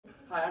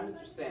Hi, I'm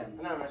Mr. Sam.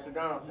 And I'm Mr.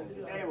 Donaldson.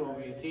 Today we'll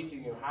be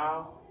teaching you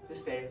how to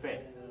stay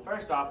fit.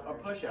 First off, a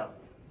push-up.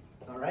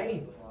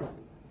 Alrighty.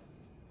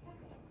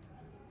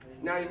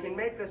 Now you can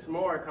make this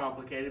more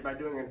complicated by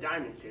doing a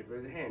diamond shape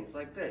with your hands,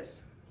 like this.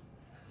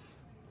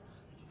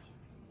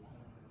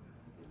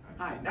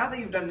 Hi, now that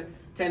you've done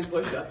 10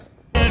 push-ups,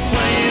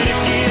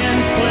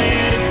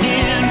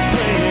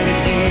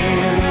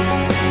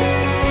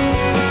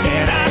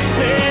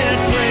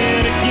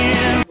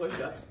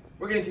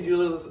 we're going to teach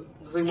you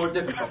something more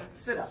difficult.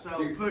 Sit up.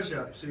 So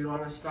push-up. So you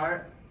want to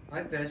start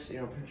like this.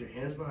 You know, put your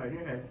hands behind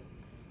your head,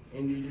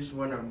 and you just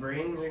want to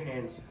bring your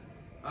hands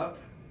up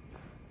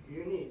to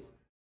your knees.